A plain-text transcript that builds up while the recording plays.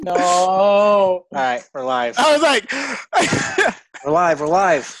No. All right, we're live. I was like, We're live. We're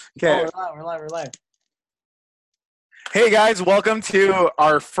live. okay. We're live. Hey guys, welcome to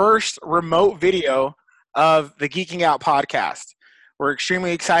our first remote video of the Geeking Out podcast. We're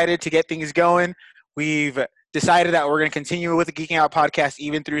extremely excited to get things going. We've decided that we're going to continue with the Geeking Out podcast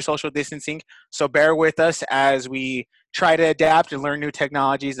even through social distancing. So bear with us as we try to adapt and learn new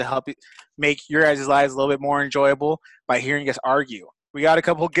technologies to help make your guys' lives a little bit more enjoyable by hearing us argue. We got a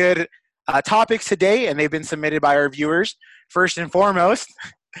couple good topics today, and they've been submitted by our viewers. First and foremost,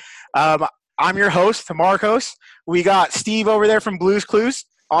 I'm your host, Marcos. We got Steve over there from Blues Clues,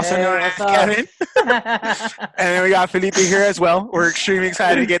 also Hey, known as what's up? Kevin. And then we got Felipe here as well. We're extremely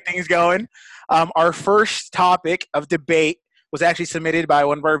excited to get things going. Our first topic of debate was actually submitted by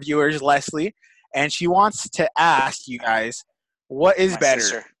one of our viewers, Leslie, and she wants to ask you guys, what is My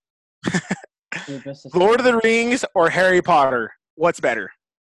better, sister. Lord of the Rings or Harry Potter? What's better?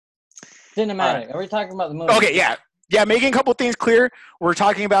 Cinematic. Are we talking about the movie? Okay, yeah. Making a couple things clear. We're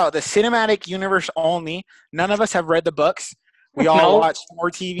talking about the cinematic universe only. None of us have read the books. We all No. watch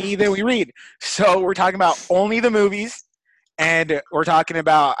more TV than we read. So we're talking about only the movies, and we're talking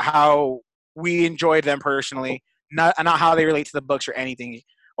about how we enjoyed them personally, not how they relate to the books or anything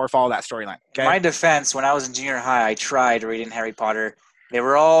or follow that storyline. In Okay. my defense, when I was in junior high, I tried reading Harry Potter. They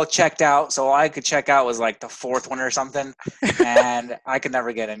were all checked out, so all I could check out was like the fourth one or something, and I could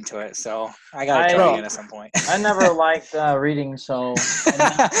never get into it. So I got to try I- again at some point. I never liked reading, so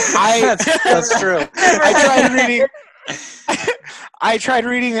That's true. I tried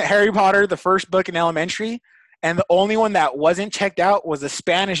reading Harry Potter, the first book in elementary, and the only one that wasn't checked out was the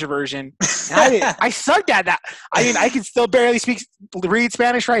Spanish version. I sucked at that. I mean, I can still barely read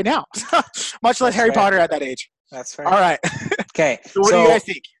Spanish right now, much less Harry fair. Potter at that age. That's fair. All right. Okay, So what do you guys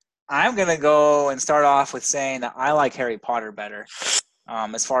think? I'm gonna go and start off with saying that I like Harry Potter better.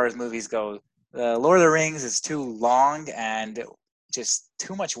 As far as movies go, the Lord of the Rings is too long and just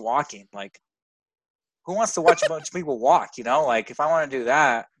too much walking. Like, who wants to watch a bunch of people walk? You know, like if I want to do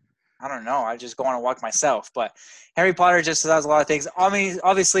that, I don't know. I just go on and walk myself. But Harry Potter just has a lot of things. I mean,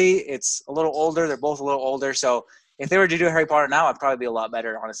 obviously, it's a little older. They're both a little older. So if they were to do Harry Potter now, I'd probably be a lot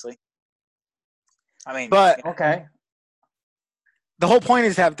better, honestly. I mean, But okay. the whole point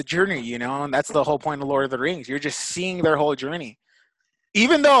is to have the journey, you know, and that's the whole point of Lord of the Rings. You're just seeing their whole journey.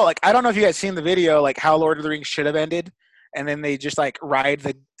 Even though, like, I don't know if you guys seen the video, like how Lord of the Rings should have ended, and then they just like ride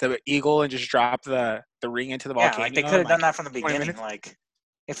the eagle and just drop the ring into the yeah, volcano. like they could have done that from the 20 beginning. minutes. Like,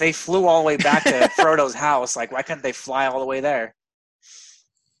 if they flew all the way back to Frodo's house, like, why couldn't they fly all the way there?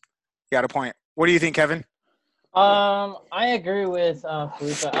 You got a point. What do you think, Kevin? I agree with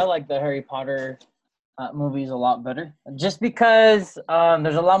Felipe. I like the Harry Potter movies a lot better, just because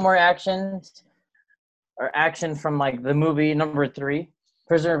there's a lot more action from like the movie number 3,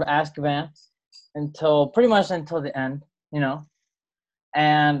 Prisoner of Azkaban, pretty much until the end, you know.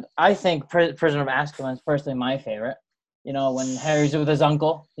 And I think Prisoner of Azkaban is personally my favorite. You know, when Harry's with his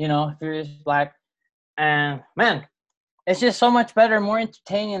uncle, you know, Sirius Black, and man, it's just so much better, more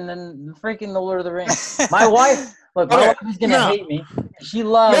entertaining than the freaking The Lord of the Rings. My wife, my wife is gonna hate me. She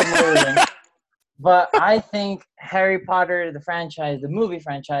loves Lord of the Rings, but I think Harry Potter, the franchise, the movie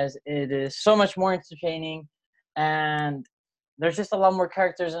franchise, it is so much more entertaining, and there's just a lot more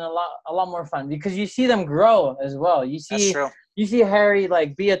characters and a lot more fun because you see them grow as well. That's true. You see Harry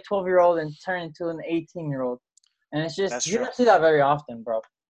like be a 12-year-old and turn into an 18-year-old, and it's just That's you true. don't see that very often, bro.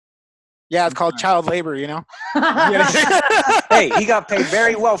 Yeah, it's called child labor, you know. Hey, he got paid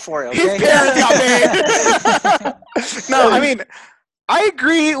very well for it, His okay? parents got paid. No, I mean, I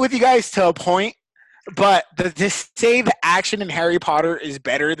agree with you guys to a point, but to say the action in Harry Potter is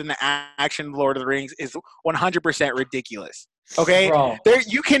better than the action in Lord of the Rings is 100% ridiculous. Okay? Bro.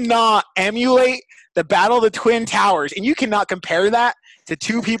 You cannot emulate the Battle of the Twin Towers, and you cannot compare that to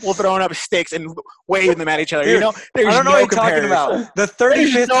two people throwing up sticks and waving them at each other. Dude, you know, there's I don't know no what you're talking comparison. about. The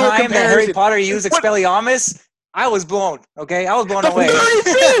 35th no time that Harry comparison. Potter used What- Expelliarmus, I was blown, okay? I was blown The away.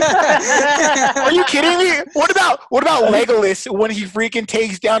 35th! Are you kidding me? What about Legolas when he freaking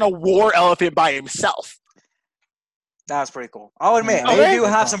takes down a war elephant by himself? That was pretty cool. I'll admit, Yeah, they okay. do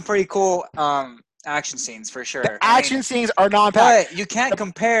have some pretty cool action scenes for sure. The action scenes are non-packed. But you can't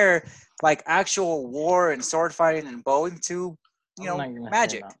compare like actual war and sword fighting and bowing to, I'm not gonna say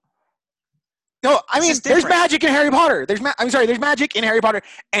magic. that. No, I mean, just there's different. magic in Harry Potter. There's magic in Harry Potter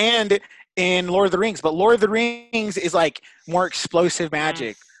and in Lord of the Rings. But Lord of the Rings is like more explosive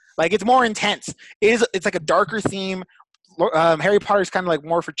magic. Like it's more intense. It's like a darker theme. Harry Potter is kind of like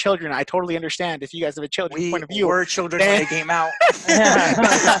more for children. I totally understand if you guys have a children's We point of view. were children when they came out.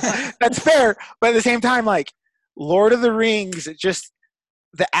 That's fair, but at the same time, like Lord of the Rings,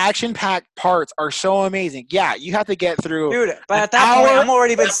 the action-packed parts are so amazing. Yeah, you have to get through. Dude, but an at that point, hour I've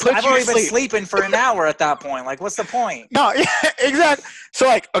already been to sleep. sleeping for an hour at that point. Like, what's the point? No, yeah, exactly. So,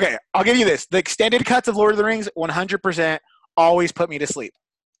 like, okay, I'll give you this. The extended cuts of Lord of the Rings, 100%, always put me to sleep.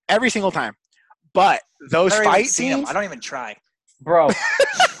 Every single time. But those I've never even fight seen 'em. scenes, I don't even try. Bro,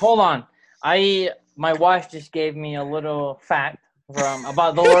 hold on. My wife just gave me a little fact from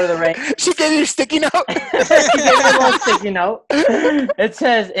about the Lord of the Rings. she gave you a sticky note. She gave me a little sticky note. It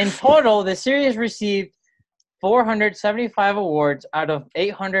says in total, the series received 475 awards out of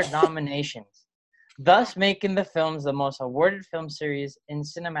 800 nominations, thus making the films the most awarded film series in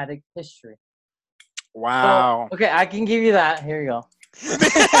cinematic history. Wow. So, okay, I can give you that. Here you go. Take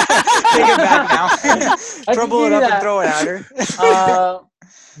it back now. I Crumble can it give up you and that. throw it at her.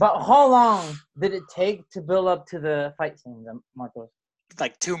 But how long did it take to build up to the fight scenes, Marcos?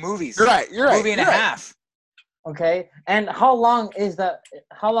 Like 2 movies. You're right. You're right. Movie and you're a right. half. Okay, and how long is a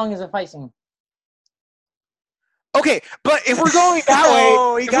fight scene? Okay, but if we're going that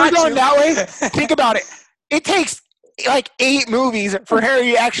Oh, way, he if got we're going you. that way, think about it. It takes like 8 movies for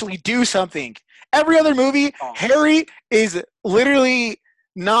Harry to actually do something. Every other movie, Oh. Harry is literally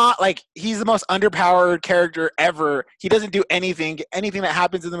not like he's the most underpowered character ever. He doesn't do anything. Anything that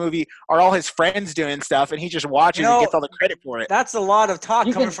happens in the movie are all his friends doing stuff, and he just watches and gets all the credit for it. That's a lot of talk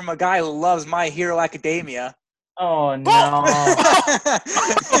You coming can- from a guy who loves My Hero Academia. Oh no!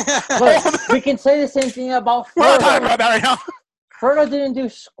 Look, Look, we can say the same thing about we're not talking Frodo. about that right now. Frodo didn't do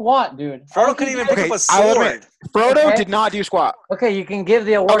squat, dude. All Frodo he couldn't even did- pick Okay, up a I'll sword. admit. Frodo Okay. did not do squat. Okay, you can give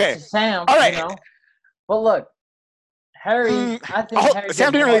the award Okay, to Sam. all right. You know, but look, Harry. I think Oh, Harry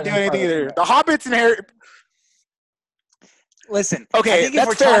Sam did didn't more really do than anything Frodo either. did. The Hobbits and Harry. Listen, Okay, I think if that's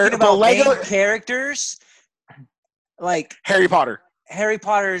we're fair, talking but about Lego- main characters, like Harry Potter. Harry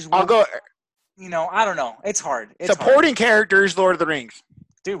Potter's, I'll go. you know, I don't know. It's hard. It's Supporting characters, Lord of the Rings. hard.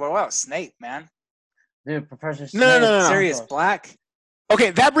 Dude, what about Snape, man? Dude, Professor Snape. No. Sirius Black, Okay,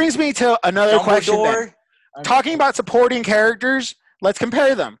 that brings me to another question then. Dumbledore. Talking about supporting characters, let's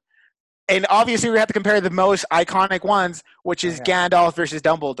compare them. And obviously, we have to compare the most iconic ones, which is Okay. Gandalf versus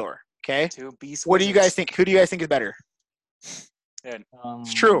Dumbledore. Okay, 2 beast what do you wizards. guys think? Who do you guys think is better?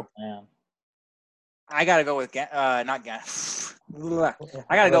 It's true. Yeah. I gotta go with not Gan.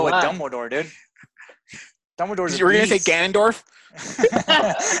 I gotta go with Relax. Dumbledore, dude. Dumbledore's You were gonna say beast. Ganondorf?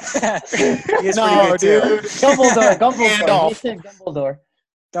 He is No, pretty good too. dude. Dumbledore. Gandalf. He said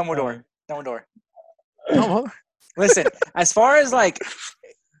Dumbledore. Dumbledore. Listen, as far as like,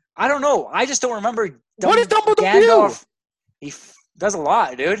 I don't know. I just don't remember. What does Dumbledore Gandalf, He does a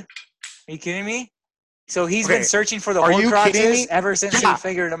lot, dude. Are you kidding me? So he's Okay, been searching for the are you kidding Horcruxes me? ever since Yeah. he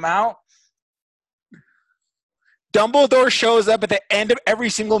figured them out. Dumbledore shows up at the end of every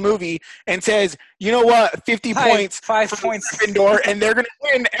single movie and says, "You know what? 50 points 5 for points. Gryffindor, and they're gonna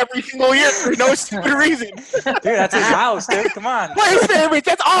win every single year for no stupid reason." Dude, that's his house, dude. Come on. Play favorites.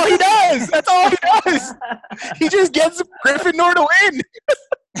 That's all he does. That's all he does. He just gets Gryffindor to win.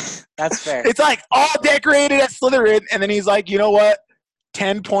 That's fair. It's like all decorated at Slytherin, and then he's like, "You know what?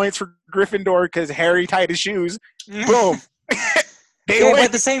 10 points for Gryffindor because Harry tied his shoes." Boom. They Yeah, but win.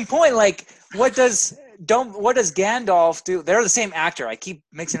 at the same point, like, what does Gandalf do? They're the same actor. I keep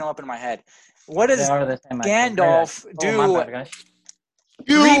mixing them up in my head. What does They are the same actor. Gandalf Oh, my do? bad, guys.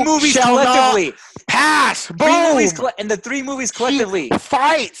 Three You movies shall not collectively. pass. Boom. And the 3 movies collectively. He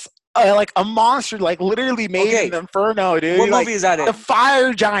fights like a monster, like literally made Okay. in the Inferno, dude. What Like, movie is that in? the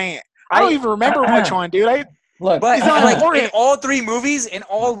fire giant. I don't even remember which one, dude. Look, But He's not like in important. all 3 movies, in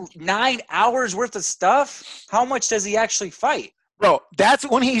all 9 hours worth of stuff, how much does he actually fight? Bro, that's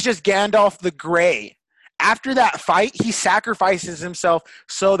when he's just Gandalf the Grey. After that fight, he sacrifices himself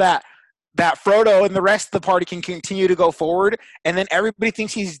so that Frodo and the rest of the party can continue to go forward, and then everybody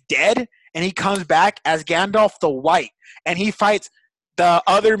thinks he's dead, and he comes back as Gandalf the White, and he fights the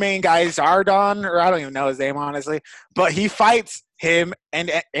other main guy, Zardon, or I don't even know his name, honestly, but he fights him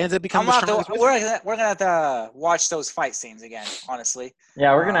and ends up becoming the strongest wizard. We're gonna have to watch those fight scenes again, honestly.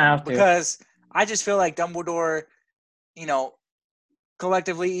 yeah, we're gonna have to. Because I just feel like Dumbledore, you know,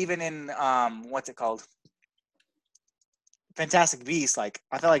 collectively, even in what's it called, Fantastic Beasts, like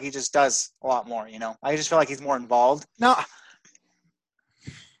I feel like he just does a lot more. You know, I just feel like he's more involved. No.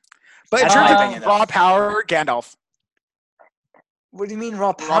 But in That's terms my of opinion, though. raw power, Gandalf. What do you mean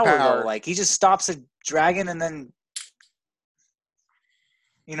raw power, power. though? Like he just stops a dragon and then,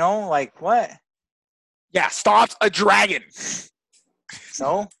 you know, like what? Yeah, stops a dragon.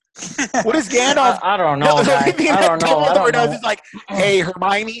 So What is Gandalf? I don't know, The guys. only thing I that don't know. I Dumbledore don't does know. is like, "Hey,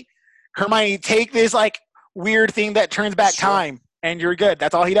 Hermione, take this like weird thing that turns back Sure. time, and you're good."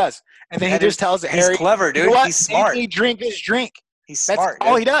 That's all he does. And then Yeah, he just tells he's Harry, clever, "You dude. know what? He's smart. Make me drink this drink." He's That's smart.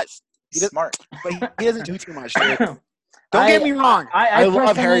 all dude. he does. He's smart. But he doesn't do too much, dude. Don't get me wrong. I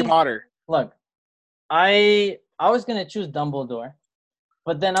love Harry personally- Potter. Look, I was gonna choose Dumbledore,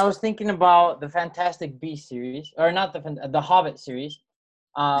 but then I was thinking about the Fantastic Beasts series, or not the Hobbit series.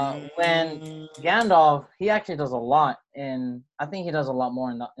 When Gandalf, he actually does a lot I think he does a lot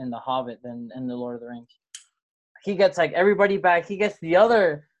more in the Hobbit than in the Lord of the Rings. He gets like everybody back. He gets the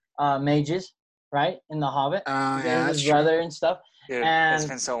other mages, right, in the Hobbit. He gets his brother and stuff. Dude, And it's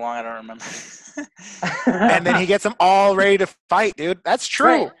been so long, I don't remember. And then he gets them all ready to fight, dude. That's true.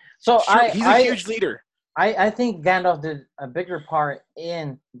 Right. So It's true. He's a huge leader. I think Gandalf did a bigger part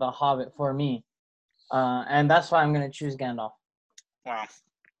in the Hobbit for me, and that's why I'm gonna choose Gandalf. Wow.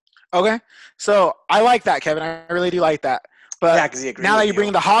 Okay. So I like that, Kevin. I really do like that. But Yeah, 'cause he agreed now that with you you.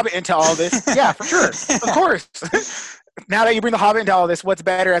 bring the Hobbit into all this, yeah, for sure. Of course. Now that you bring the Hobbit into all this, what's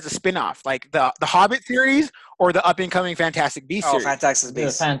better as a spin-off? Like the Hobbit series or the up-and-coming Fantastic Beasts Oh, series? Fantastic The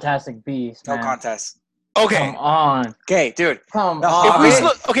Beasts. Fantastic Beasts. No man. contest. Okay. Come on. Okay, dude. Come The on. If we Hobbit.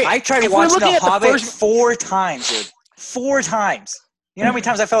 look, okay, I tried if we're watching looking The at the Hobbit first- 4 times, dude. 4 times. You know how many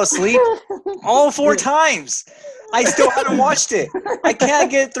times I fell asleep? All 4 times. I still haven't watched it. I can't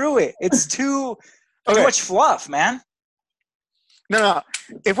get through it. It's too Okay. much fluff, man. No.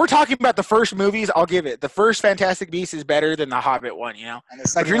 If we're talking about the first movies, I'll give it. The first Fantastic Beasts is better than the Hobbit one, you know? And the But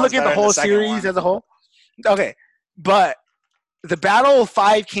second if you're one's looking at the better than whole second series one. as a whole, okay. But the Battle of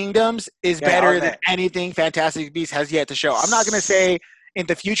Five Kingdoms is Yeah, I'll better than admit. anything Fantastic Beasts has yet to show. I'm not going to say in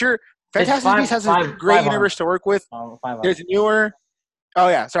the future. Fantastic five- Beasts has a five- great five universe to work with. 5 There's newer. Oh,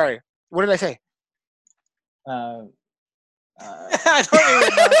 yeah. Sorry. What did I say? I don't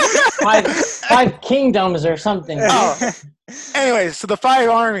even know. five kingdoms or something. Oh. Anyways, so the 5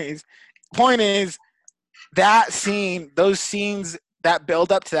 armies. Point is, that scene, those scenes that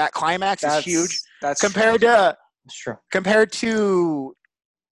build up to that climax is huge That's compared true. to Sure. compared to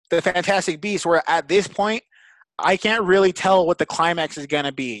the Fantastic Beasts, where at this point, I can't really tell what the climax is going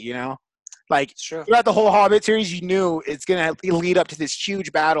to be, you know? Like, It's true. throughout the whole Hobbit series, you knew it's going to lead up to this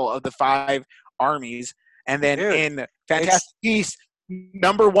huge battle of the 5 armies. And then Dude, in Fantastic Beasts,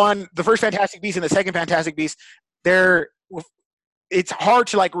 number one, the first Fantastic Beast and the second Fantastic Beast, it's hard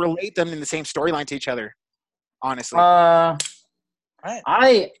to, like, relate them in the same storyline to each other, honestly. Right.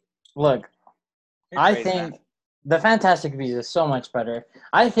 Look. You're I crazy, think man. the Fantastic Beasts is so much better.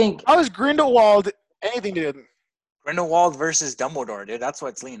 I think How is Grindelwald anything to do? Grindelwald versus Dumbledore, dude. That's what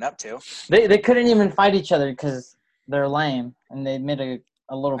it's leading up to. they couldn't even fight each other because they're lame and they made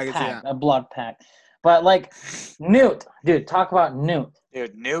a little I can see pact, a blood pact. But like Newt, dude, talk about Newt.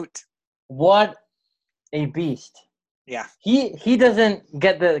 Dude, Newt. What a beast. Yeah. He doesn't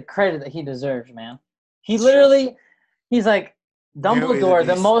get the credit that he deserves, man. He It's literally, he's like Newt is a Dumbledore,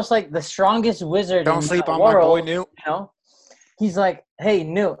 the beast. most like the strongest wizard Don't in sleep the on world, my boy, Newt. you know. He's like, hey,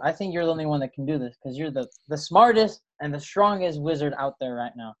 Newt, I think you're the only one that can do this because you're the smartest and the strongest wizard out there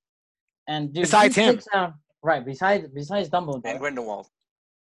right now. And dude, Besides he him. takes down, right? Besides Dumbledore And Grindelwald.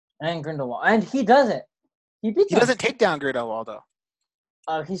 and Grindelwald, and he does it. He beats He him. doesn't take down Grindelwald,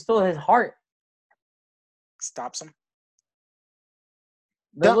 though. He stole his heart. Stops him.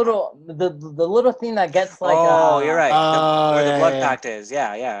 The Don't- little thing that gets like. You're right. Oh, Where the yeah, blood yeah. pact is.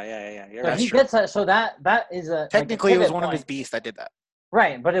 Yeah. You're So right. he true. gets that. So that is a Technically, it was pivot one of his point. beasts that did that.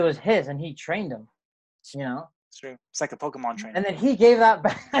 Right, but it was his, and he trained him. You know, It's true. It's like a Pokemon trainer. and then he gave that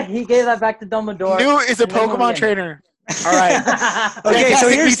back. He gave that back to Dumbledore. Newt is a and then Pokemon win. trainer. All right. Okay, so Fantastic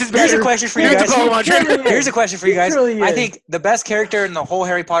here's Beasts is a better. question for you Newt's a guys. Pokemon trainer. Here's a question for you He guys. truly I is. think the best character in the whole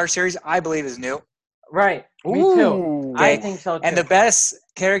Harry Potter series, I believe, is Newt. Right. Me too. Ooh. I Okay. think so too. And the best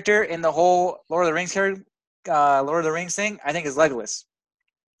character in the whole Lord of the Rings thing, I think, is Legolas.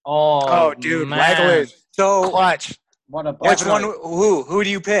 Oh, dude, man. Legolas. So, Clutch. What a which Definitely. one? Who do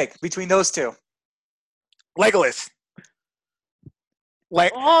you pick between those two? Legolas.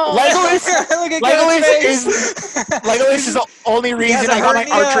 Oh, Legolas. Look at Legolas Kevin's is face. Legolas is the only He reason has a I got my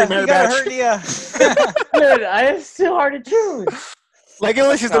hernia. archery He merit got a badge. hernia. dude, it's too hard to choose.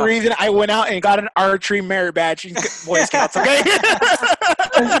 Legolas is the Oh. reason I went out and got an archery merit badge in Boy Scouts. Okay.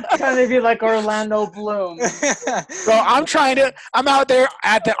 Trying to be like Orlando Bloom. So I'm out there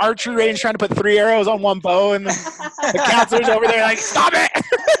at the archery range trying to put 3 arrows on one bow, and the counselor's over there like, stop it.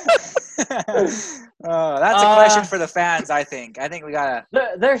 That's a question for the fans, I think. I think we gotta.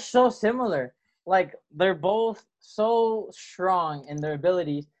 They're so similar. Like they're both so strong in their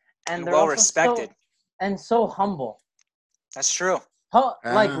abilities, and they're well also respected. so humble. That's true.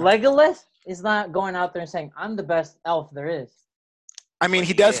 Like Legolas is not going out there and saying, "I'm the best elf there is." I mean, Well, he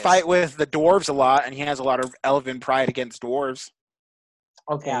he does is. fight with the dwarves a lot, and he has a lot of elven pride against dwarves.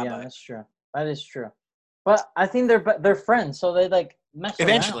 Okay, Yeah, yeah, but- that's true. That is true. But I think they're friends, so they like mess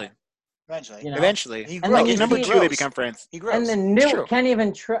Eventually. around. Eventually. You know? Eventually. He And grows. then you Number see- 2, they become friends. He grows. And then It's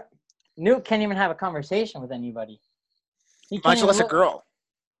true. Newt can't even have a conversation with anybody. He can't Much even less a look- girl.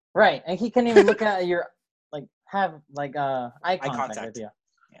 Right, and he can't even look at your have eye contact contact. with you.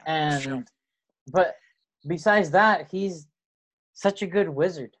 Yeah, And sure. but besides that, he's such a good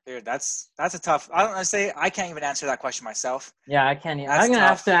wizard. Dude, that's a tough. I can't even answer that question myself. Yeah, I can't. That's I'm gonna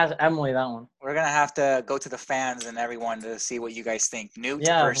have tough. to ask Emily that one. We're gonna have to go to the fans and everyone to see what you guys think. Newt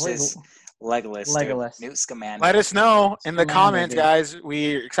Yeah, versus Legolas. Legolas. Dude. Newt Scamander. Let us know in the Commander, comments, dude. guys.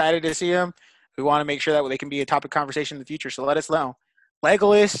 We're excited to see him. We want to make sure that they can be a topic of conversation in the future. So let us know.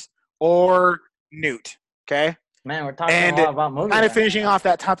 Legolas or Newt. Okay? Man, we're talking And a lot about movies. Kind of right finishing off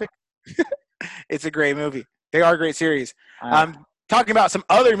that topic. It's a great movie. They are a great series. now. Talking about some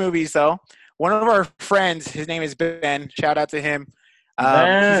other movies, though. One of our friends, his name is Ben. Shout out to him.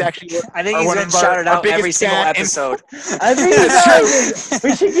 Ben. He's actually I think Or he's one been of our- shouted our out every biggest single fan- episode. I think That's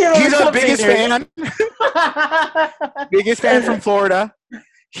we should give him he's our something, biggest dude. fan. Biggest fan from Florida.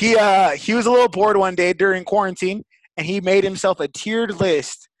 He was a little bored one day during quarantine, and he made himself a tiered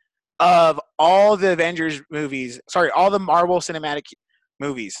list of all the Avengers movies. Sorry, all the Marvel Cinematic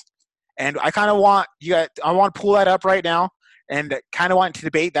movies. And I kind of want I want to pull that up right now, and kind of want to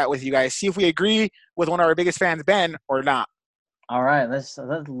debate that with you guys. See if we agree with one of our biggest fans, Ben, or not. All right, let's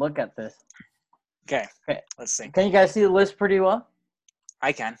look at this. Okay. Okay. Let's see. Can you guys see the list pretty well?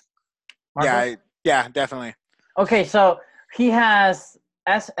 I can. Marcos? Yeah, definitely. Okay, so he has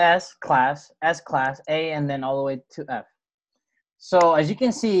SS class, S class, A, and then all the way to F. So as you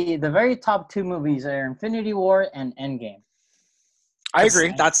can see, the very top 2 movies are Infinity War and Endgame. I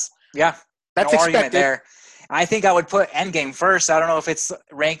agree. That's That's no argument expected. there. I think I would put Endgame first. I don't know if it's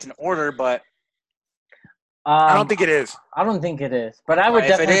ranked in order, but I don't think it is. I don't think it is, but I would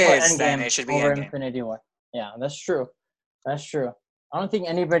Well, if it definitely is, put then Endgame it should be over Endgame. Infinity War. Yeah, that's true. That's true. I don't think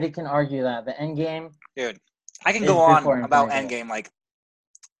anybody can argue that the Endgame. dude, I can It's go on before about Infinity Endgame, like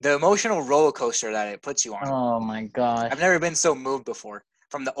the emotional roller coaster that it puts you on. Oh my gosh! I've never been so moved before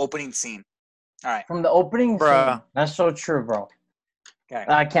from the opening scene. All right. From the opening Bruh. scene. That's so true, bro. Okay.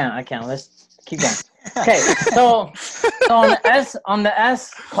 I can't. Let's keep going. Okay, so on the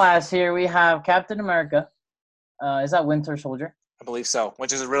S class here we have Captain America. Is that Winter Soldier? I believe so,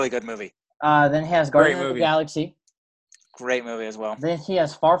 which is a really good movie. Then he has Guardian of the movie. Galaxy. Great movie as well. Then he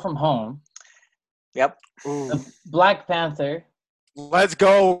has Far From Home. Yep. The Black Panther. Let's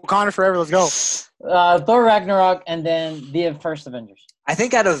go. Wakanda Forever. Let's go. Thor Ragnarok, and then the first Avengers. I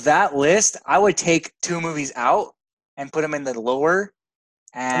think out of that list, I would take 2 movies out and put them in the lower.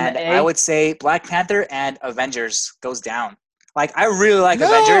 And A? I would say Black Panther and Avengers goes down. Like, I really like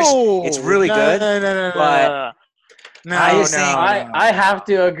Avengers. It's really good, but I just think- I have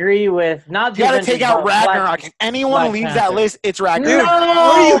to agree with not. You the got to Avengers, take out but Black- Ragnarok. If anyone Black leaves Panther. that list, it's Dude, Ragnarok. what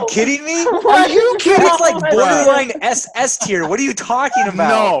are you No! kidding me? Are you kidding? It's like No, borderline SS tier. What are you talking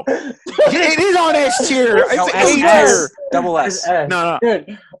about? No. It is on S tier. It's No, A SS. tier. Double It's S. S. No.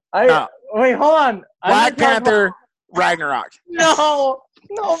 Dude, No. wait, hold on. Black Panther, Ragnarok. No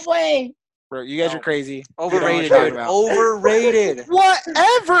way. Bro, you guys No. are crazy. Overrated, You don't know dude. what you're Overrated.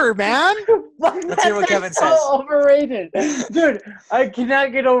 Whatever, man. Let's hear what Kevin That's so says. overrated, dude. I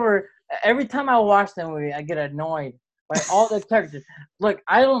cannot get over. Every time I watch the movie, I get annoyed by all the characters. Look,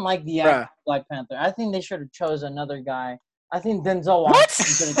 I don't like the actor Bruh. of Black Panther. I think they should have chose another guy. I think Denzel What?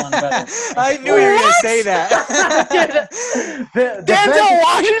 Washington could have done better. I knew you were going to What? say that. The Denzel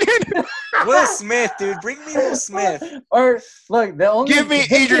Washington. Will Smith, dude. Bring me Will Smith. Or look, the only Give me good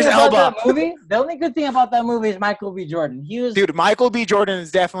thing Idris about Elba. that movie. The only good thing about that movie is Michael B. Jordan. He was Dude, Michael B. Jordan is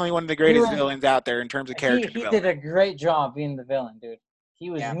definitely one of the greatest was- villains out there in terms of character he development. did a great job being the villain, dude. He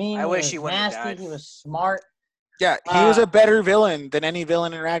was Yeah, mean. I wish he he was wouldn't have nasty. died. He was smart. Yeah, he was a better villain than any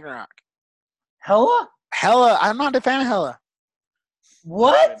villain in Ragnarok. Hella? Hela, I'm not a fan of Hela.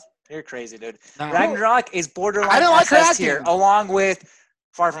 What? You're crazy, dude. No. Ragnarok is borderline I don't like her SS tier, acting. along with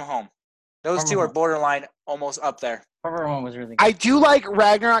Far From Home. Those Far From two are Home. borderline almost up there. Cover one was really good. I do like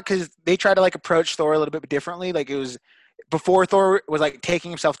Ragnarok because they try to like approach Thor a little bit differently. Like it was before Thor was like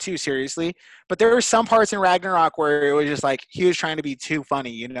taking himself too seriously, but there were some parts in Ragnarok where it was just like he was trying to be too funny.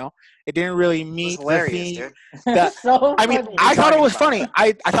 You know, it didn't really It was meet the hilarious, theme. dude. that- So I mean, funny. I thought it talking was about? funny.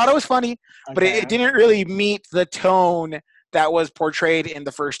 I thought it was funny, but Okay. it didn't really meet the tone that was portrayed in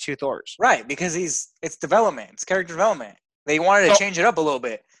the first 2 Thors. Right, because it's development. It's character development. They wanted to So- change it up a little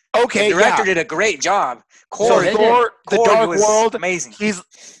bit. Okay, The director yeah. did a great job. So they Korg, did. Thor, the Korg Dark was World, amazing. he's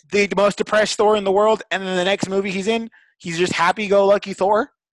the most depressed Thor in the world, and then the next movie he's in, he's just happy-go-lucky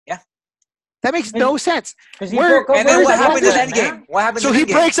Thor. Yeah. That makes no sense. 'Cause he Where- broke up And then with where's what his happens in that, girlfriend, Endgame? What happens So in he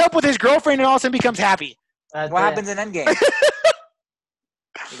Endgame? breaks up with his girlfriend and all of a sudden becomes happy. That's What it. happens in Endgame?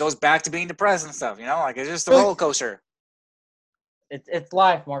 He goes back to being depressed and stuff. You know, like it's just a roller coaster. It's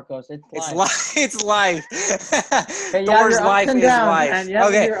life, Marcos. It's It's life. life. It's life. Okay, you have Thor's your life ups and is downs, life. man. You have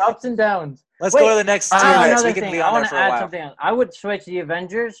Okay, your ups and downs. let's Wait, go to the next tier I have list. We another can thing. be I on there want for to a add while. something else. I would switch the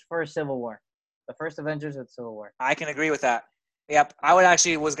Avengers for Civil War. The first Avengers with Civil War. I can agree with that. Yep, I would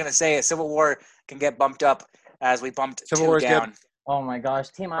actually was gonna say a Civil War can get bumped up as we bumped Civil 2 War is good. down. Oh my gosh,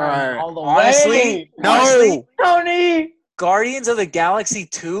 Team Iron Man Alright. all the Honestly, way. No. honestly, Tony. Guardians of the Galaxy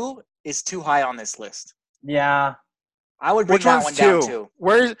 2 is too high on this list. Yeah. I would bring Which that one's one down two?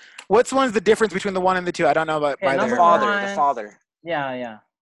 too. What's one's the difference between the 1 and the 2? I don't know about Okay, by number there. one. The father. Yeah.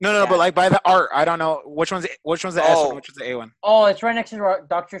 No, Yeah. but like by the art, I don't know which one's the S one, Oh. which is the A one. Oh, it's right next to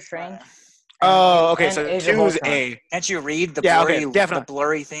Doctor Strange. Oh, okay, and so Age of 2's Ultron. A. Can't you read the Yeah, blurry, okay, definitely. the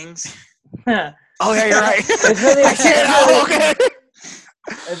blurry things? Oh yeah, you're right. It's really- I see it now. Okay.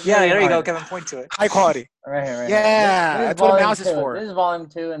 It's Yeah, really there you go, hard. Kevin. Point to it. High quality. Right here. Yeah, This is that's what a volume mouse is 2. for. This is volume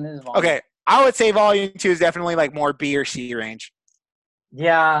 2, and this is volume. Okay, I would say volume 2 is definitely like more B or C range.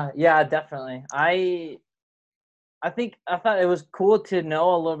 Yeah, definitely. I thought it was cool to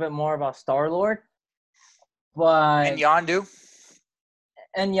know a little bit more about Star-Lord, but And Yondu.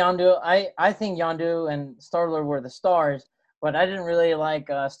 Yondu. I think Yondu and Star-Lord were the stars, but I didn't really like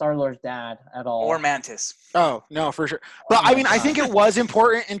Star-Lord's dad at all. Or Mantis. Oh no, for sure. But Oh my I mean, I God. think it was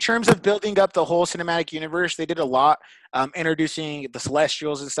important in terms of building up the whole cinematic universe. They did a lot, introducing the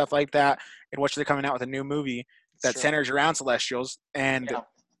Celestials and stuff like that, in which they're coming out with a new movie that Sure. centers around Celestials, and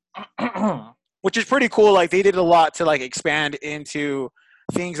Yeah. which is pretty cool. Like they did a lot to like expand into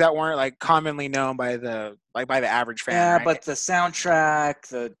things that weren't like commonly known by the average fan. Yeah, right? but the soundtrack,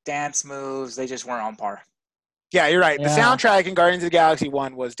 the dance moves, they just weren't on par. yeah, you're right. The Yeah. soundtrack in Guardians of the Galaxy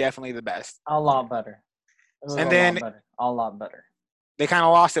 1 was definitely the best. A lot better. It was And a then- lot better. A lot better. They kind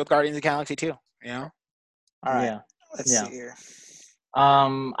of lost it with Guardians of the Galaxy 2. You know. All right, Yeah. let's Yeah. see here.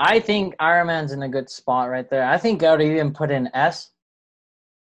 I think Iron Man's in a good spot right there. I think I would even put in S.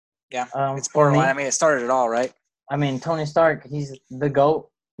 Yeah, it's for me. borderline. I mean, it started it all, right? I mean, Tony Stark, he's the GOAT,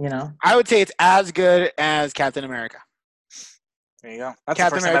 you know? I would say it's as good as Captain America. There you go. That's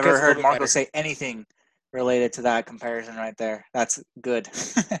Captain the first time I've America's ever a heard little Marco better. say anything related to that comparison right there. That's good.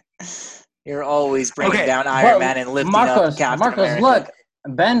 You're always bringing Okay, down Iron but Man and lifting Marcos, up Captain Marcos, America.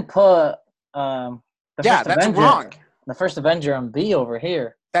 look, Ben put the Yeah, first that's Avenger, wrong. the first Avenger on B over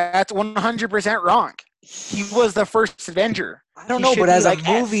here. That's 100% wrong. He was the first Avenger. I don't He know, should but be as like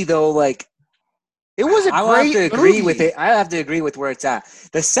a movie though, like It was a I will great have to agree movie. with it. I have to agree with where it's at.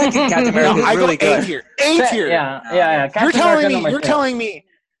 The second Captain America No, is I really go A good. tier. A tier. Yeah, No, yeah. dude. Captain You're telling America me. number You're 2. telling me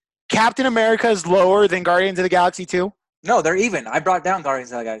Captain America is lower than Guardians of the Galaxy 2? No, they're even. I brought down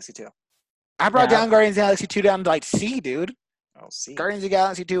Guardians of the Galaxy too. I brought Yeah. down Guardians of the Galaxy 2 down to like C, dude. Oh, see. Guardians of the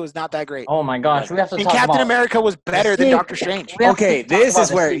Galaxy 2 was not that great. Oh my gosh, we have to And talk Captain about America was better than See, Doctor Strange. we have to Okay, talk this about is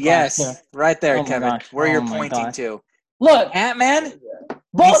the where sequence, yes, too. right there, Oh my Kevin. gosh. Where Oh you're my pointing gosh. to. Look, Ant-Man needs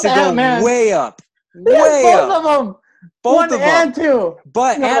both to go Ant-Man, way up. yes, Way both up. of them, Both 1 of them. and 2.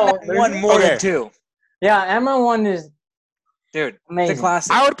 But No, Ant-Man there's- won more Okay. than 2. Yeah, Ant-Man 1 is Dude, amazing. it's a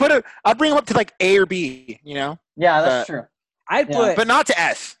classic. I'd bring him up to like A or B, you know? Yeah, that's true. I'd Yeah. put But not to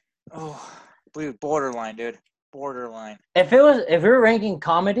S. oh, dude, borderline, dude. Borderline. If we're ranking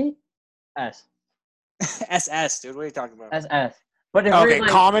comedy, S. SS, dude. What are you talking about? S. But if Okay, we're like,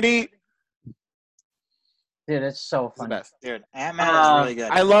 comedy dude, it's so is the funny. best. Dude, Ant-Man is really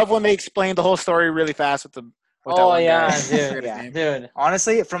good. I love when they explain the whole story really fast with that Oh one yeah, guy. I forget dude, his name. dude.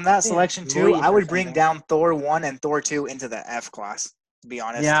 Honestly, from that selection too, Louis I or would bring something. down Thor 1 and Thor 2 into the F class, to be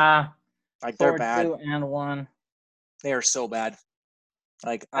honest. Yeah, Like, they're Thor bad. 2 and 1. They are so bad.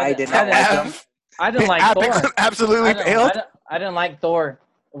 Like, I I did- did I not did- like I them. I didn't like Epic Thor. absolutely failed. I didn't like Thor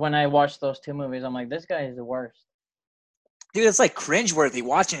when I watched those 2 movies. I'm like, this guy is the worst. Dude, it's like cringeworthy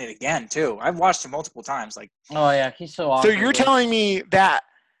watching it again, too. I've watched it multiple times. Like, Oh yeah, he's so So awesome. you're telling me that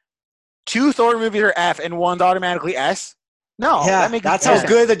 2 Thor movies are F and one's automatically S? No, yeah, that makes that's no how sense.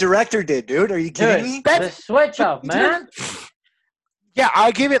 good the director did, dude. Are you kidding me? the switch up, man. Yeah,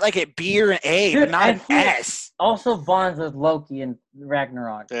 I'll give it like a B or an A, Dude, but not and an he- S. Also bonds with Loki and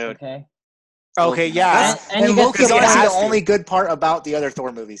Ragnarok. Dude. Okay. Okay, yeah, That's, And you and get Loki's to- honestly has the to. only good part about the other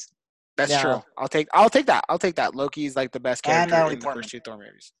Thor movies. that's Yeah. true. I'll take that. I'll take that. Loki's like the best And character Natalie in the Portman. first 2 Thor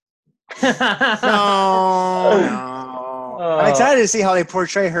movies. no. No. I'm excited to see how they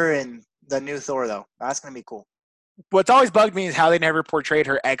portray her in the new Thor, though. That's going to be cool. What's always bugged me is how they never portrayed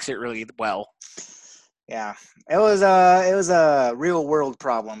her exit really well. Yeah, it was real world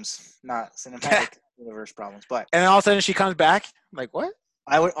problems, not cinematic universe problems. But And then all of a sudden she comes back. I'm like, what?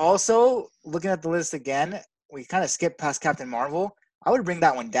 I would also, looking at the list again, we kind of skipped past Captain Marvel. I would bring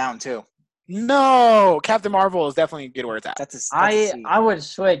that one down too. No, Captain Marvel is definitely good where it's at. That's a I C. I would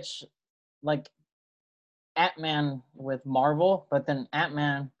switch like Ant-Man with Marvel, but then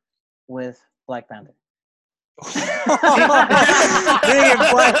Ant-Man with Black Panther. Bringing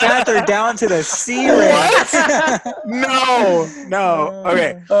Black Panther down to the C rank. No.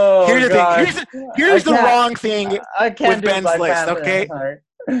 Okay. Oh Here's the gosh. thing. Here's the wrong thing I can't with do Ben's Black list. Panther. Okay. I'm sorry.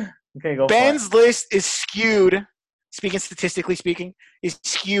 Okay, go Ben's list is skewed. Statistically speaking, is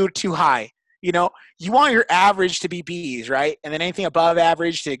skewed too high. You know, you want your average to be B's, right? And then anything above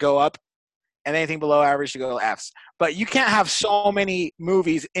average to go up, and anything below average to go F's. But you can't have so many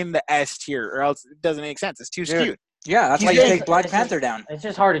movies in the S tier, or else it doesn't make sense. It's too skewed. Yeah, that's why you take Black Panther down. It's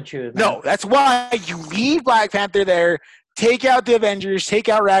just hard to choose, man. No, that's why you leave Black Panther there, take out the Avengers, take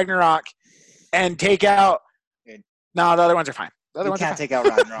out Ragnarok, and take out. No, the other ones are fine. You can't take out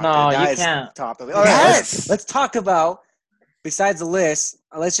Ragnarok. No, dude. That you is can't. Top of it. Yes. Let's talk about, besides the list,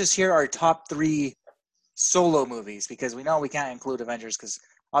 let's just hear our top 3 solo movies, because we know we can't include Avengers because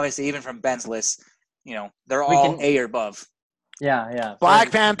obviously even from Ben's list, you know, they're all A or above. Yeah.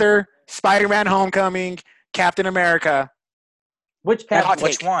 Black Panther, Spider-Man: Homecoming, Captain America. Which Captain?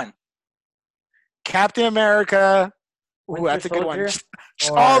 Which one? Captain America. Ooh, Winter that's a good one. Soldier?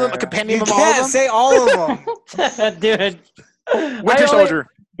 Just all of them, a You compendium of all of can't them. say all of them. Dude. Winter Soldier.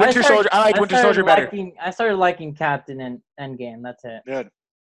 Winter Soldier. I like Winter Soldier better. I started liking Captain in Endgame. That's it. Good.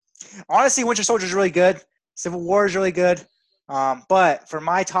 Honestly, Winter Soldier is really good. Civil War is really good. But for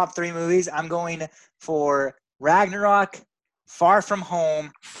my top 3 movies, I'm going for Ragnarok, Far From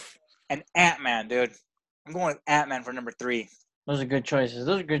Home, and Ant-Man, dude. I'm going with Ant-Man for number 3. Those are good choices.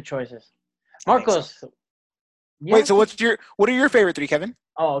 I think Marcos. so. Wait, so what are your favorite 3, Kevin?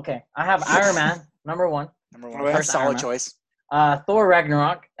 Oh, okay. I have Iron Man, number 1. Number 1. Okay. That's a solid Iron Man. choice. Thor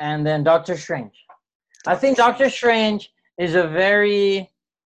Ragnarok, and then Doctor Strange. I think Doctor Strange is a very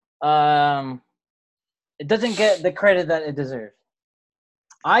it doesn't get the credit that it deserves.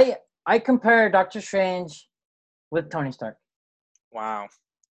 I compare Doctor Strange with Tony Stark. Wow.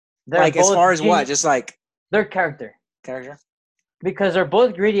 They're Like, as both far as what? Just like their character. Because they're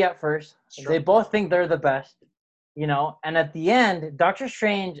both greedy at first. Sure. They both think they're the best. You know, and at the end, Doctor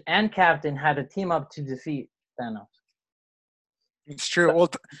Strange and Captain had to team up to defeat Thanos. It's true. Well,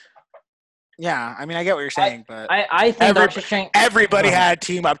 yeah. I mean, I get what you're saying, but I think Doctor Strange. everybody had to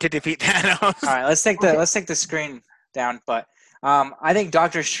team up to defeat Thanos. All right, let's take the screen down. But I think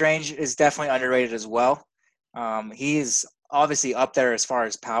Doctor Strange is definitely underrated as well. He's obviously up there as far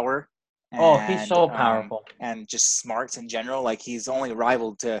as power. He's so powerful. And just smarts in general. Like, he's only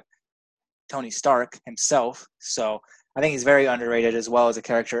rivaled to Tony Stark himself. So I think he's very underrated as well as a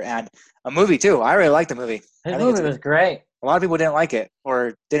character and a movie too. I really like the movie. His movie was great. A lot of people didn't like it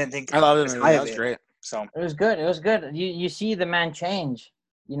or didn't think. I love the movie. That was great. So it was good. It was good. You see the man change.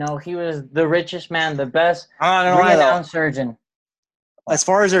 You know, he was the richest man, the best renowned surgeon. As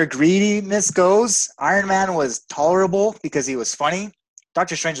far as their greediness goes, Iron Man was tolerable because he was funny.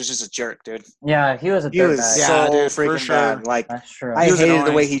 Doctor Strange was just a jerk, dude. Yeah, he was a He was dirtbag. so dude, freaking bad. Like, That's true. I He was hated the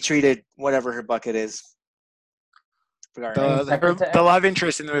annoying. way he treated whatever her bucket is. Forgot her name. The love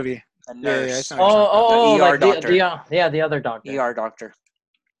interest in the movie. The nurse. Yeah, Oh, The ER like doctor. the other doctor. ER doctor.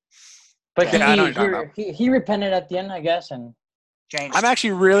 But Yeah, I know what you're talking he repented at the end, I guess, and Changed. I'm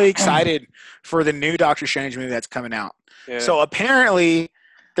actually really excited for the new Doctor Strange movie that's coming out. Dude. So apparently,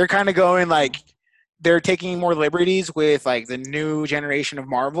 they're kind of going like they're taking more liberties with like the new generation of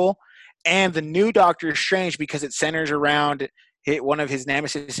Marvel and the new Doctor Strange because it centers around one of his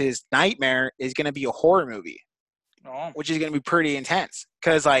nemesis' Nightmare is going to be a horror movie, which is going to be pretty intense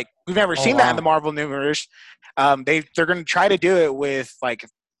because like we've never seen that in the Marvel universe. They're going to try to do it with like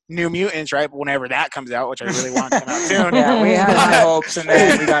New Mutants, right? Whenever that comes out, which I really want to come out soon. Yeah, we had high hopes, and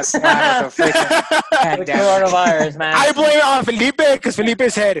then we got slammed with a freaking the pandemic. coronavirus, man. I blame it on Felipe because Felipe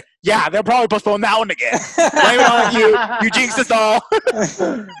said, "Yeah, they'll probably postpone that one again." Blame it on you. You jinxed us all.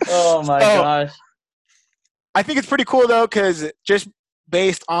 Oh my gosh. I think it's pretty cool though, because just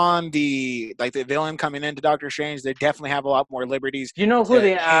based on the villain coming into Doctor Strange, they definitely have a lot more liberties. Do you know who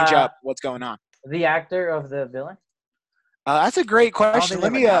to change up what's going on? The actor of the villain? That's a great question.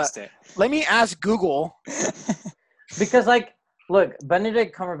 Let me ask Google. Because like, look,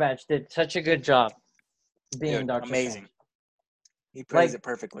 Benedict Cumberbatch did such a good job being Doctor amazing. Strange. He plays it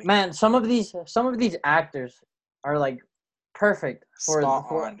perfectly. Man, some of these actors are like perfect for Spot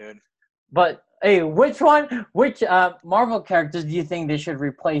on, dude. But hey, which Marvel characters do you think they should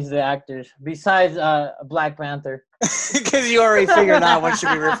replace the actors besides Black Panther? Because you already figured out what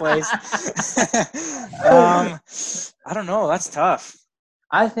should be replaced. I don't know. That's tough.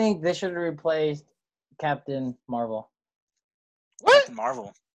 I think they should have replaced Captain Marvel. What? Captain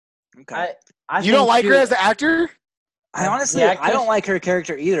Marvel. Okay. I You don't think like she her was- as the actor? I the honestly, I actress? don't like her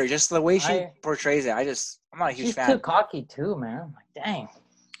character either. Just the way she I- portrays it. I'm not a huge She's fan. too cocky too, man. I'm like, dang.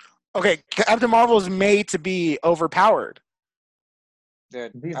 Okay, Captain Marvel is made to be overpowered. Dude, I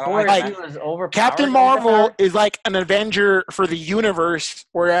don't Before like she it, man. was overpowered. Captain Marvel overpowered? is like an Avenger for the universe,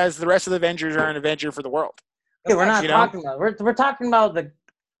 whereas the rest of the Avengers are an Avenger for the world. Okay, we're not you know? talking about. We're talking about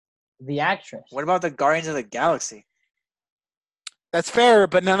the actress. What about the Guardians of the Galaxy? That's fair,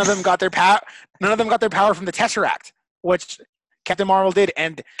 but none of them got their power. None of them got their power from the Tesseract, which Captain Marvel did,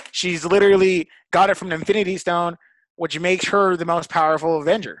 and she's literally got it from the Infinity Stone, which makes her the most powerful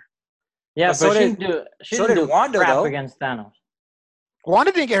Avenger. Yeah, But but so she did- didn't do. She so didn't did do Wanda, crap though. against Thanos.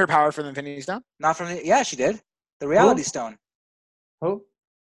 Wanda didn't get her power from the Infinity Stone. Not from the. Yeah, she did. The Reality Stone. Who?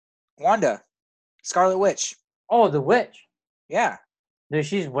 Wanda, Scarlet Witch. Oh, the witch. Yeah, Dude,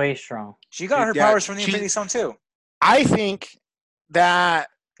 she's way strong. she got her Yeah, powers from the she's- Infinity Stone too. I think that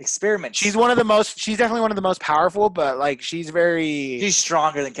Experiments. she's one of the most. She's definitely one of the most powerful, but like she's very She's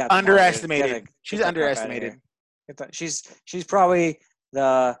stronger than Captain Marvel. underestimated. She's Get that crap outta underestimated. here. She's probably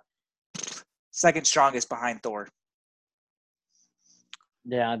the second strongest behind Thor.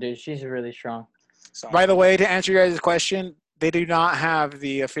 Yeah, dude, she's really strong. So By the way, to answer your guys' question, they do not have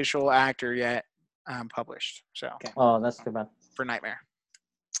the official actor yet published. So Okay. Oh, that's too bad. for Nightmare.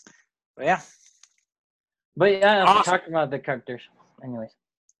 but yeah, But yeah, Awesome. we're talking about the characters. Anyways.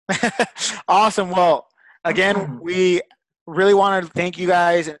 Awesome. Well, again, we really want to thank you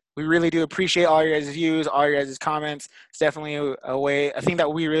guys. We really do appreciate all your guys' views, all your guys' comments. It's definitely a thing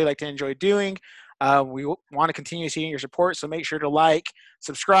that we really like to enjoy doing. We want to continue seeing your support, so make sure to like,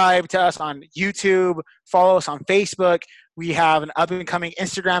 subscribe to us on YouTube, follow us on Facebook. We have an up-and-coming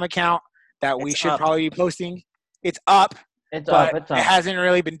Instagram account that we It's should up. probably be posting. It's up, It's but up. It's it up. hasn't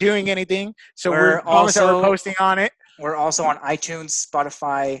really been doing anything. So We're we're promised that we're also- posting on it. we're also on iTunes,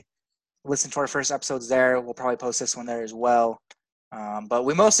 Spotify. Listen to our first episodes there. We'll probably post this one there as well. But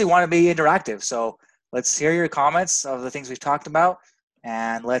we mostly want to be interactive, so let's hear your comments of the things we've talked about,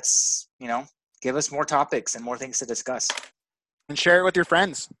 and let's give us more topics and more things to discuss. And share it with your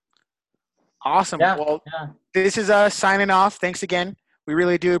friends. Awesome. Yeah, Well, yeah. this is us signing off. Thanks again. We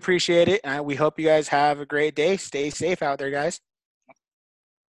really do appreciate it. And we hope you guys have a great day. Stay safe out there, guys.